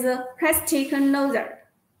with plastic nozzle.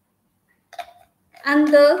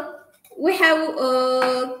 And we have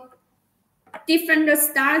different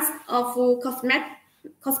styles of cosmetic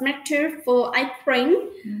tube for eye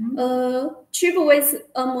cream. Tube with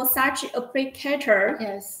a massage applicator.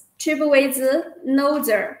 Yes. Tube with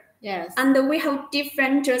nozzle. Yes. And we have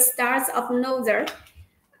different styles of nozzle.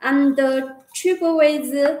 And the tube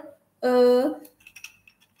with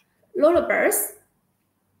rollers.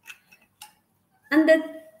 And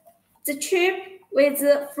the tube with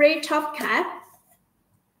free top cap.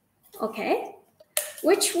 Okay.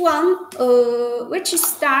 Which one, which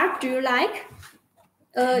style do you like?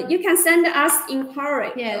 You can send us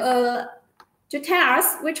inquiry. Yes. To tell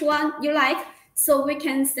us which one you like, so we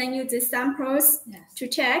can send you the samples. Yes. To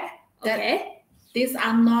check. Okay. These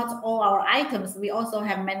are not all our items. We also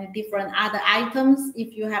have many different other items.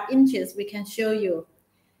 If you have interest, we can show you.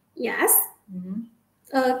 Yes.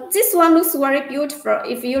 This one looks very beautiful.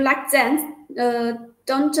 If you like them,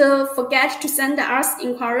 don't forget to send us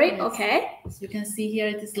inquiry. Yes. Okay. As you can see here,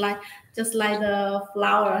 it is like just like the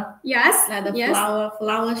flower. Yes. Like the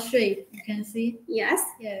flower shape. You can see. Yes.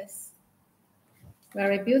 Yes.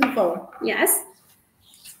 Very beautiful. Yes.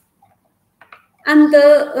 And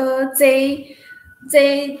there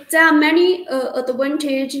are many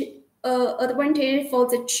advantage for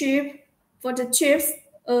the tubes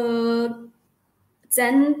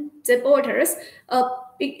than the bottles.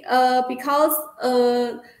 Because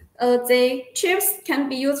the tubes can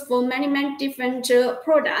be used for many different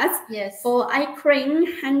products. Yes. For eye cream,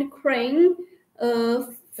 hand cream,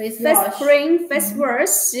 face cream, face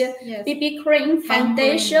wash, yes. BB cream,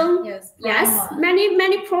 foundation. Yes. Yes.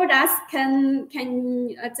 Many products can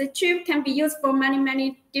the tube can be used for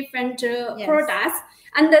many different yes. products.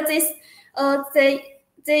 And this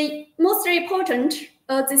the most important,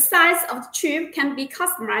 the size of the tube can be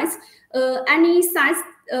customized. Any size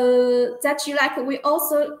that you like, we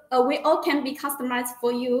all can be customized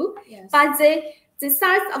for you. Yes. But the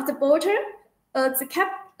size of the bottle, the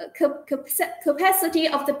capacity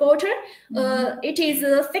of the bottle, it is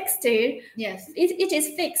fixed. Yes. It is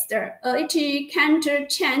fixed. It can't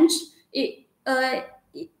change. If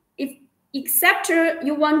except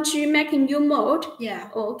you want to make a new mold. Yeah.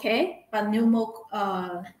 Okay. But new mold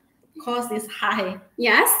cost is high.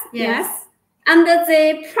 Yes. Yes. And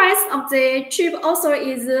the price of the tube also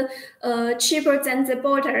is cheaper than the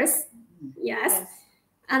bottles. Yes.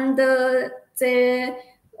 And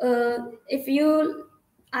if you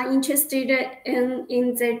are interested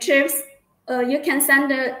in the tubes, you can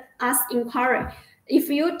send us inquiry. If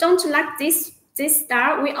you don't like this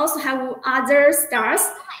style, we also have other styles.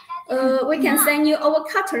 We can send you our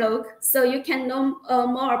catalog, so you can know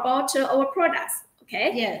more about our products.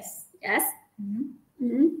 Okay. Yes. Yes.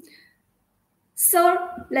 So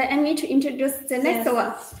let me to introduce the next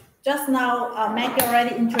one. Just now, Maggie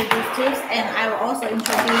already introduced tubes, and I will also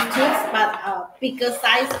introduce tubes, but bigger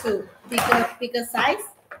size too, bigger size,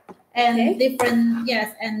 and different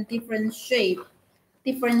and different shape.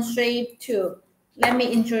 different shape too. Let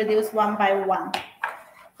me introduce one by one,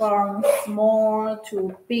 from small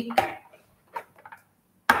to big.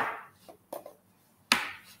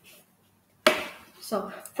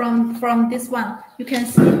 So from this one, you can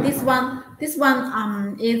see this one. This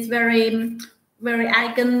one is very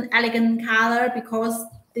elegant color, because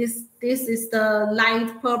this is the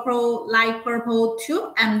light purple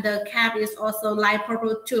tube, and the cap is also light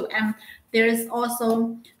purple too. And there is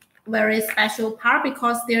also very special part,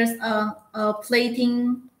 because there's a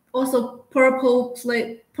plating, also purple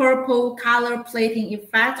color plating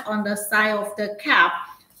effect on the side of the cap.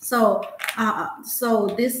 So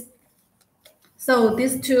this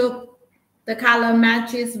tube, the color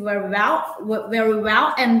matches very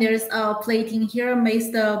well, and there's a plating here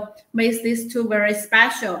makes this tube very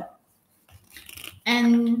special.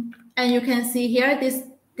 And you can see here this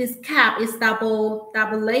cap is double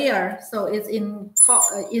layer, so it's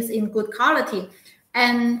in good quality.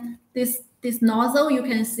 And this nozzle, you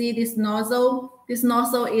can see this nozzle is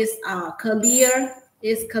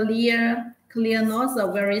clear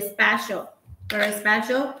nozzle, very special.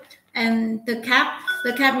 And the cap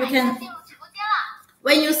you can,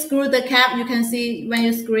 when you screw the cap, you can see when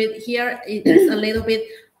you screw it here, it is a little bit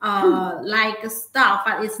like stuck,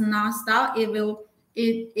 but it's not stuck.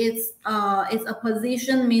 It's a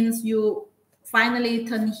position, means you finally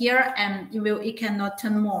turn here, and it cannot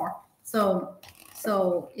turn more. So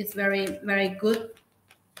it's very good.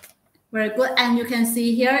 And you can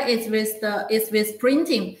see here it's with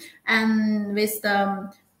printing, and with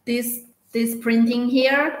this printing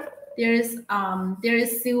here, there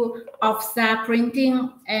is still offset printing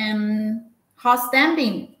and hot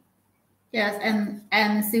stamping. Yes,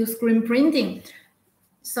 and silk screen printing.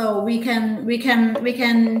 So we can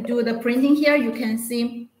do the printing here. You can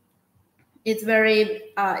see it's very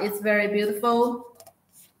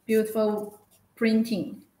beautiful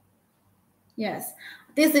printing. Yes,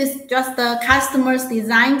 this is just the customer's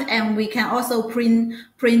design, and we can also print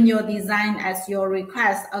your design as your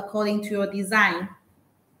request, according to your design.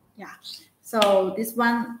 Yeah. So this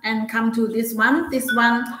one, and come to this one. This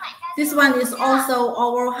one is also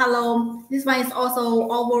oval. This one is also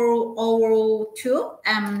oval too,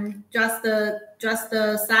 and just the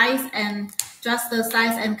size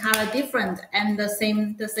and color different, and the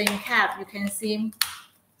same cap, you can see.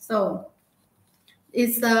 So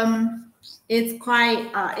it's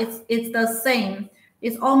quite it's the same.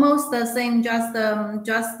 It's almost the same. Just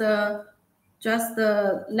the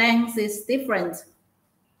length is different.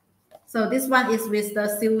 So this one is with the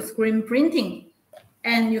silk screen printing,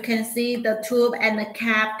 and you can see the tube and the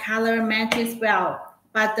cap color matches well.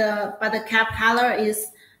 But the cap color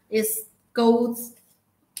is gold.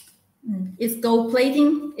 It's gold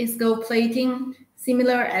plating. It's gold plating,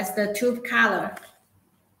 similar as the tube color.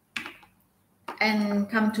 And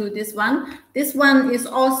come to this one. This one is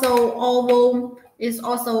also oval. It's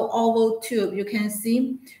also oval tube. You can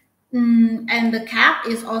see, and the cap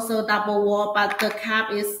is also double wall, but the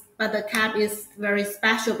cap is very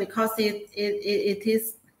special, because it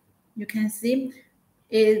is. You can see,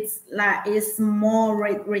 it's more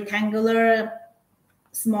rectangular,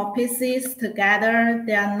 small pieces together.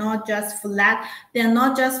 They are not just flat. They are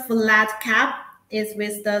not just flat cap. It's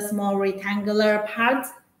with the small rectangular parts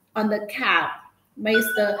on the cap.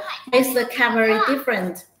 Makes the cap very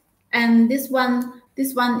different. And this one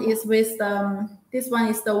is with the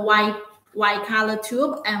white color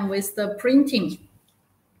tube, and with the printing.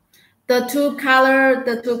 The tube color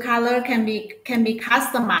can be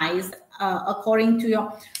customized according to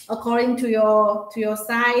your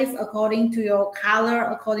size, according to your color,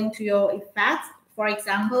 according to your effects. For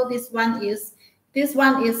example, this one is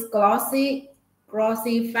glossy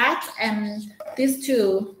effect, and these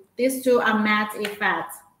two are matte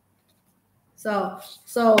effects. So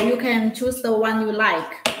you can choose the one you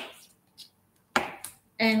like.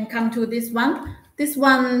 And come to this one. This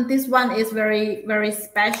one is very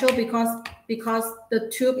special, because the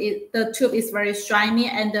tube is very shiny,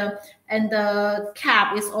 and the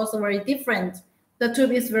cap is also very different. The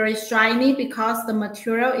tube is very shiny because the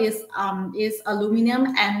material is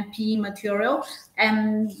aluminum and PE material,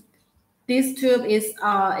 and this tube is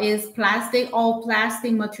plastic, all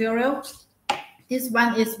plastic material. This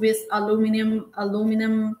one is with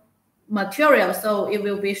aluminum material, so it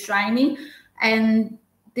will be shiny. And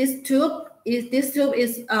this tube is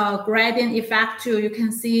gradient effect too. You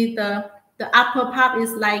can see the upper part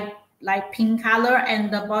is like pink color,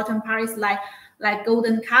 and the bottom part is like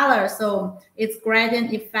golden color. So it's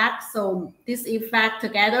gradient effect. So this effect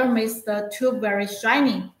together makes the tube very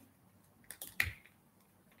shiny.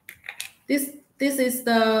 This is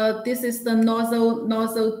the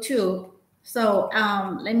nozzle tube. So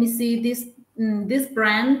let me see this. This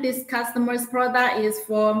brand, this customer's product is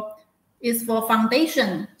for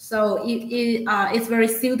foundation. So it's very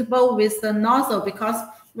suitable with the nozzle, because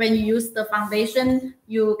when you use the foundation,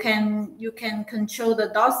 you can control the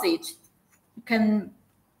dosage. You can.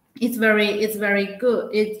 It's very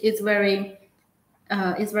good. It's very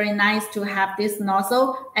nice to have this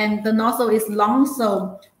nozzle, and the nozzle is long,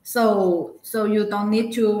 so you don't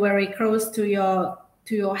need to very close to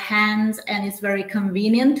your hands, and it's very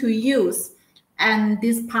convenient to use. And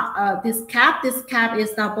this cap is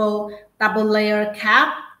double layer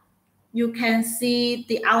cap. You can see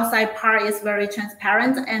the outside part is very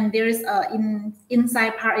transparent, and there is a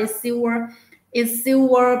inside part is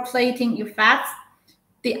silver plating effect.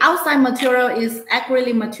 The outside material is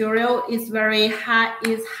acrylic material. Is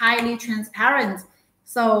highly transparent.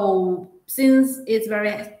 So since it's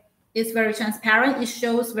very transparent, it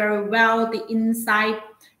shows very well the inside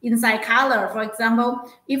color. For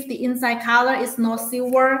example, if the inside color is not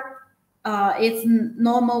silver, it's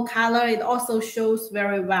normal color, it also shows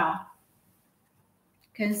very well.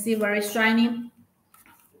 Can see very shiny.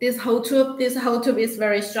 This whole tube is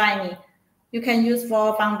very shiny. You can use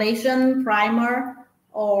for foundation, primer,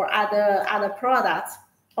 or other products,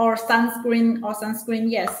 or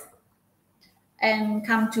sunscreen, yes. And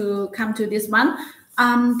come to this one.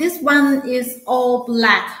 This one is all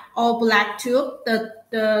black tube.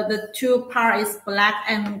 The tube part is black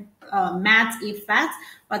and matte effect,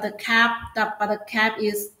 but the cap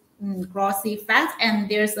is glossy effect, and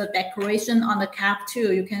there's a decoration on the cap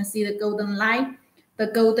too. You can see the golden light, the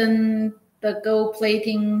gold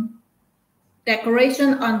plating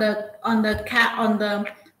decoration on the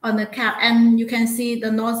cap, and you can see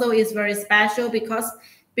the nozzle is very special because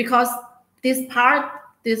this part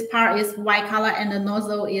is white color and the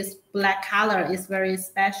nozzle is black color. Is very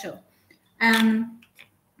special. And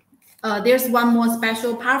there's one more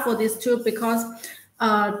special part for this tube, because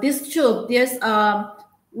this tube, there's a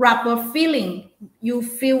rubber feeling. You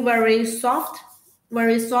feel very soft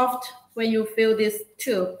when you feel this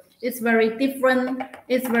tube. It's very different.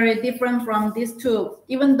 It's very different from this tube.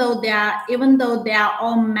 Even though they are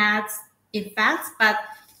all matte effects, but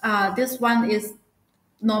this one is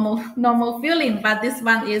normal feeling. But this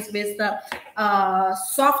one is with the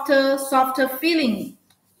softer feeling.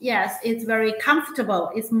 Yes, it's very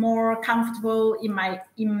comfortable. It's more comfortable in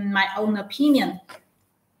my own opinion.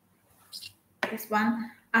 This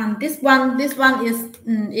one. This one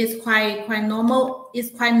is quite normal.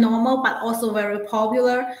 It's quite normal, but also very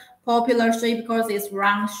popular shade, because it's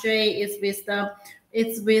round shade. It's with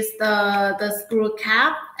the screw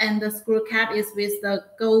cap, and the screw cap is with the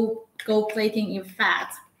gold plating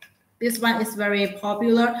effect. This one is very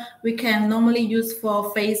popular. We can normally use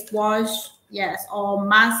for face wash, yes, or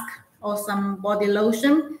mask, or some body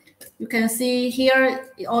lotion. You can see here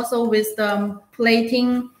also with the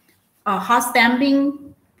plating, hot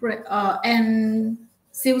stamping, and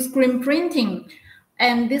silk screen printing.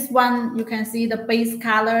 And this one, you can see the base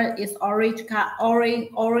color is orange color,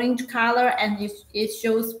 and it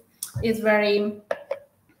shows it's very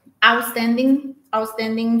outstanding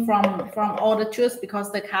from all the tubes,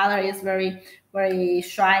 because the color is very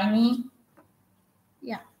shiny.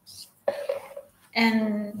 Yeah.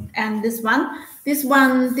 And this one is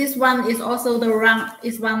also the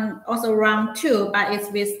round too, but it's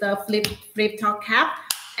with the flip top cap.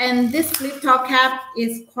 And this flip top cap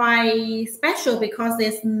is quite special, because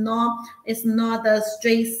it's not the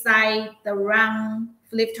straight side, the round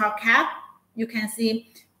flip top cap. You can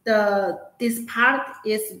see this part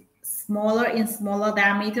is smaller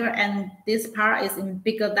diameter, and this part is in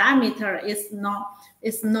bigger diameter. It's not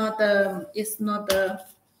the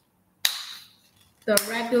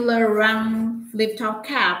regular round flip top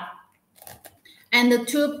cap. And the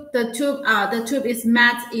tube is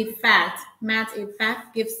matte effect. Matte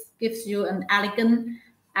effect gives you an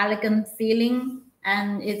elegant feeling,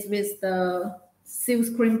 and it's with the silk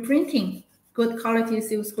screen printing, good quality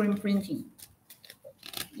silk screen printing.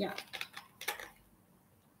 Yeah.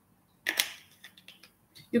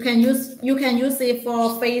 You can use it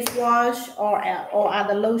for face wash or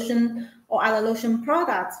other lotion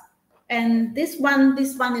products. And this one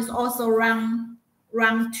is also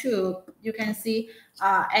round tube. You can see,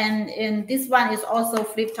 and this one is also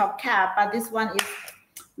flip top cap, but this one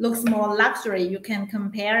looks more luxury. You can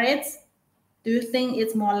compare it. Do you think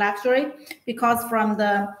it's more luxury? Because from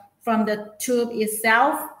the tube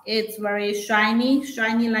itself, it's very shiny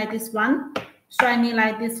like this one,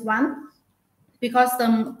 because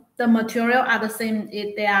the material are the same.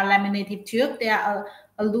 They are laminated tube. They are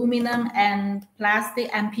aluminum and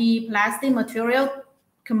plastic and PE plastic material.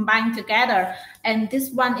 combined together. And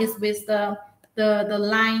this one is with the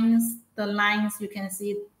lines. The lines you can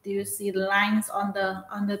see. Do you see the lines on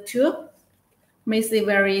the tube? Makes it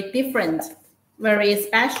very different, very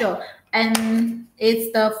special. And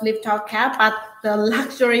it's the flip top cap, but the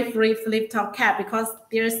luxury free flip top cap, because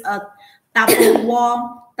there's a double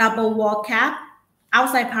wall cap.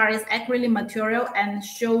 Outside part is acrylic material and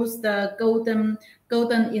shows the golden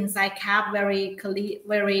inside cap very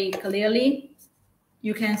clearly.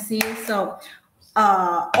 You can see. So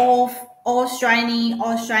all shiny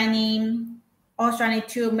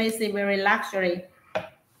tube makes it very luxury.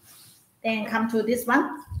 Then come to this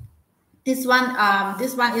one. This one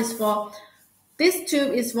is for, this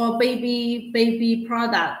tube is for baby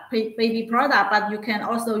product, but you can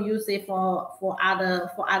also use it for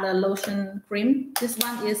other lotion cream. This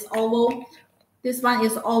one is oval. This one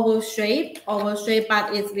is oval shape,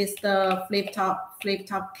 but it's with the flip top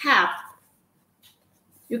cap.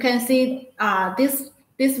 You can see this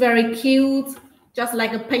very cute, just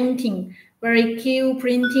like a painting, very cute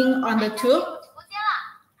printing on the tube.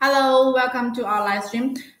 Hello, welcome to our live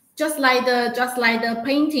stream. Just like the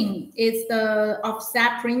painting, it's the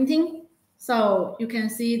offset printing. So you can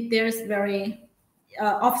see there's very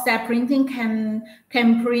offset printing can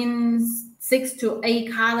print 6 to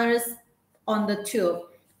 8 colors on the tube.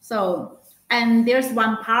 So, and there's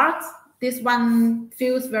one part. This one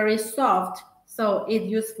feels very soft. So it's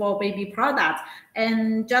used for baby products.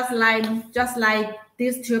 And just like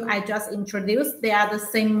this tube I just introduced, they are the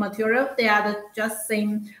same material. They are the just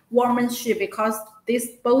same workmanship, because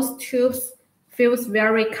both tubes feels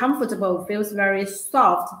very comfortable, feels very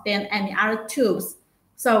soft than any other tubes.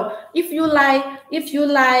 So if you like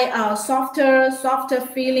softer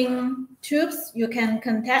feeling tubes, you can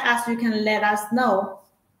contact us. You can let us know.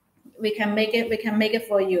 We can make it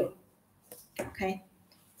for you. Okay.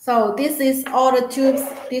 So this is all the tubes.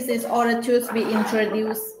 This is all the tubes we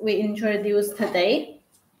introduced today.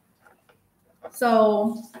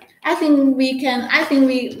 So I think we can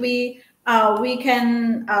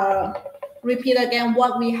repeat again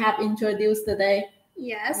what we have introduced today.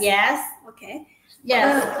 Yes. Yes. Okay.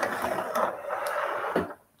 Yes.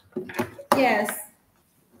 Yes.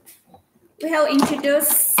 We have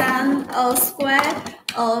introduced some square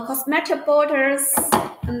cosmetic bottles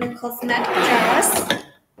and cosmetic jars.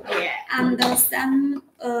 Yeah. And some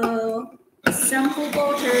shampoo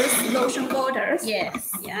bottles, lotion bottles.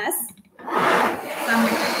 Yes. Yes.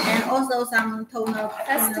 And also some toner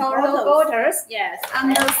bottles. Yes.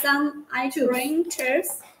 And some eye cream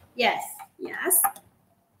tubes. Yes. Yes.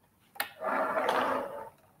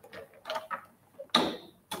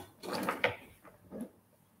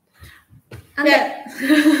 And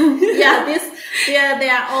they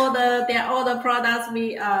are all the products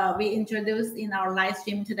we introduced in our live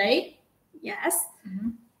stream today. Yes. Mm-hmm.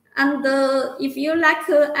 And if you like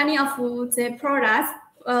any of the products,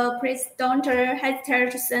 please don't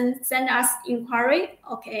hesitate to send us inquiry.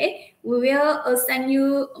 Okay, we will send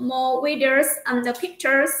you more videos and the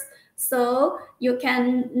pictures, so you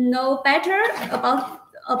can know better about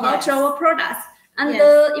yes. our products. And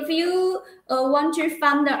yes. If you want to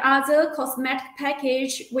find the other cosmetic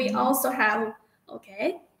package, we mm-hmm. also have.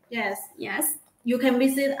 Okay. Yes. Yes. You can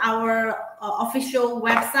visit our official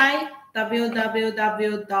website,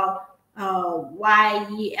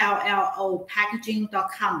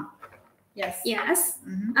 www.yellopackaging.com. Yes. Yes.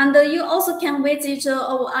 Mm-hmm. And you also can visit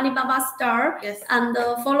our Alibaba store. Yes. And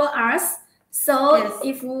follow us. So yes.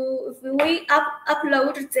 if we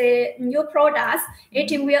upload the new products,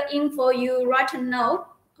 mm-hmm. it will info you right now.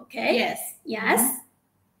 Okay. Yes. Yes. Mm-hmm.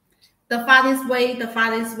 The farthest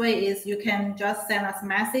way is you can just send us a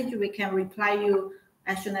message. We can reply you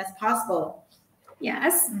as soon as possible.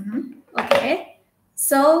 Yes. Mm-hmm. Okay.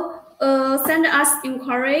 So send us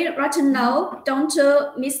inquiry right now. Don't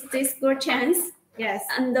miss this good chance. Yes.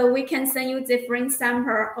 And we can send you different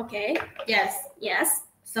sample. Okay. Yes. Yes.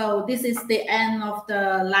 So this is the end of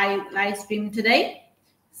the live stream today.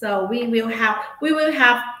 So we will have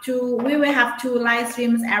two live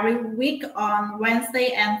streams every week on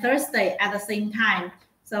Wednesday and Thursday at the same time.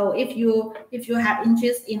 So if you have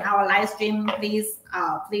interest in our live stream, please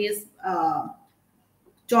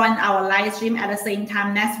join our live stream at the same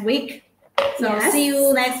time next week. So yes. See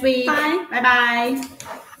you next week. Bye. Bye bye.